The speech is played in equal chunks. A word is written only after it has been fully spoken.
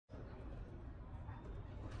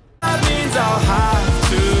means I'll have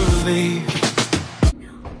to leave.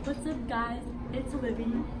 What's up, guys? It's Libby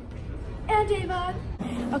and Ava.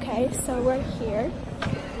 Okay, so we're here.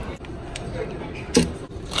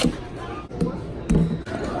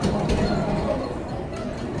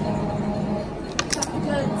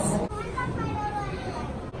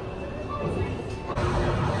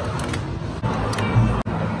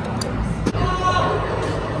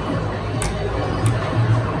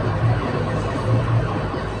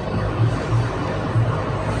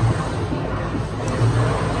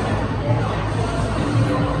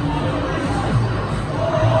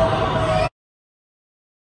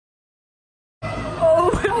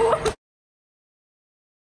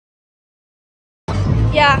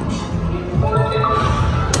 Yeah.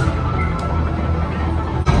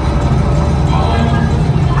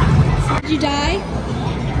 Did you die? I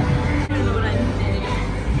don't know what I did.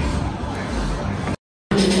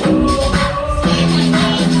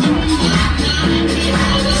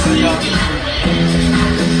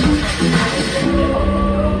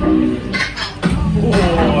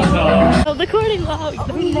 Oh, the recording log.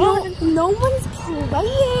 No one's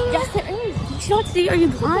playing. Yes, there is. You should not see. Are you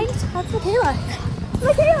blind? That's Michaela.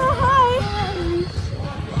 Michaela, hi!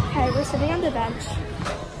 Okay, we're sitting on the bench.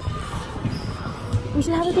 We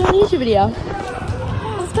should have it be on a YouTube video.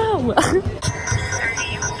 Let's go!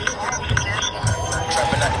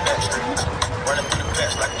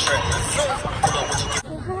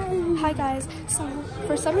 Hi guys, so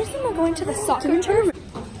for some reason we're going to the soccer turf.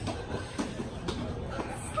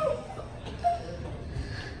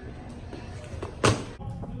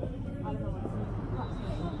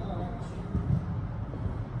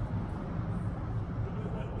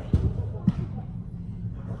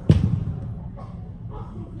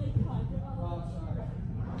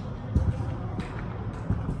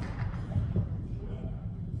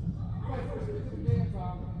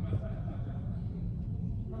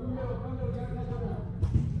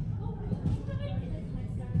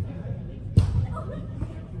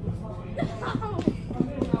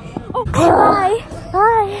 Oh, hi!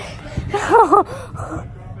 Hi!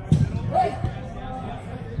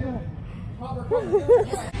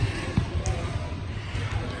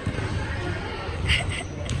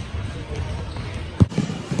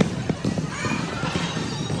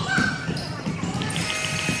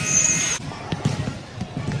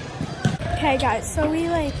 Okay guys, so we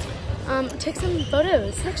took some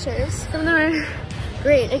photos, pictures. Some of them are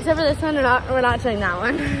great, except for this one. We're not doing that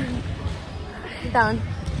one. That one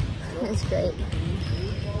is great.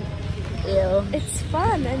 Ew. It's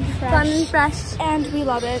fun and fresh. Fun and fresh. And we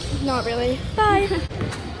love it. Not really. Bye.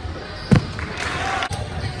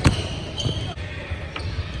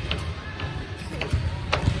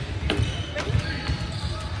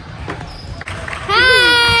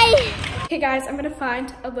 Hi! Okay guys, I'm gonna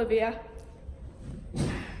find Olivia. I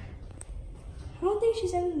don't think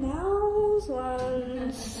she's in those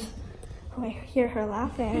ones. Oh, I hear her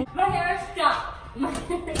laughing. My hair stopped. My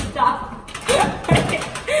hair stopped.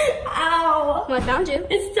 Ow. Well, I found you.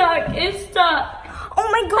 It's stuck. It's stuck. Oh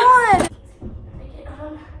my god!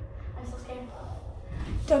 I'm so scared.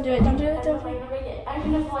 Don't do it. Don't do it. Don't do it.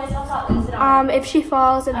 I'm gonna pull myself up and sit on If she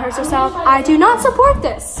falls and hurts herself, I do not support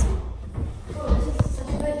this. Oh, this is such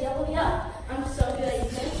a good idea, Olivia. I'm so good at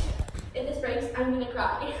this. If this breaks, I'm gonna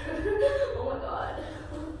cry. Oh my god.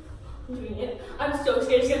 I'm doing it. I'm so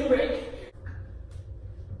scared it's gonna break.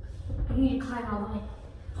 I need to climb all the way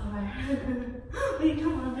over. Will you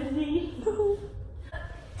come on with me?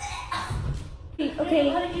 Okay.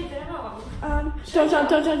 How to get down?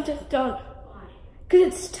 Don't. Why? Because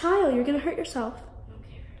it's tile. You're gonna hurt yourself. I don't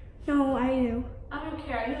care. No, I do. I don't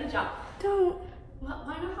care. I'm gonna jump. Don't. Why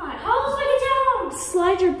not? How else do I get down?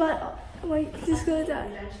 Slide your butt up. Wait, just go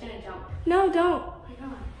down. I'm just gonna jump. No, don't. Why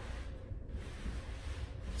not?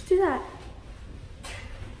 Just do that.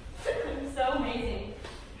 I'm so amazing.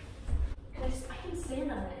 I can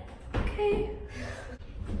stand on it. Okay.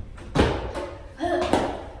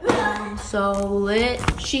 I'm so lit.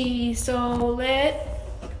 She's so lit.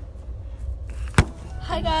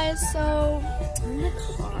 Hi guys, so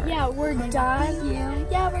yeah, we're done.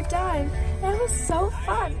 Yeah, we're done. That was so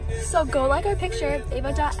fun. So go like our picture,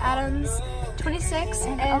 Ava.Adams26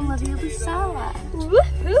 and Olivia Busala.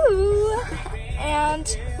 woohoo!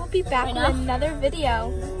 And we'll be back with another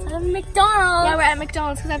video. At McDonald's. Yeah, we're at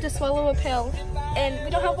McDonald's because I have to swallow a pill and we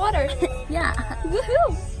don't have water. Yeah.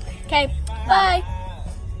 Woohoo! Okay, bye.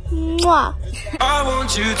 Mwah. I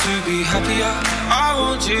want you to be happier. I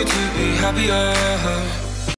want you to be happier.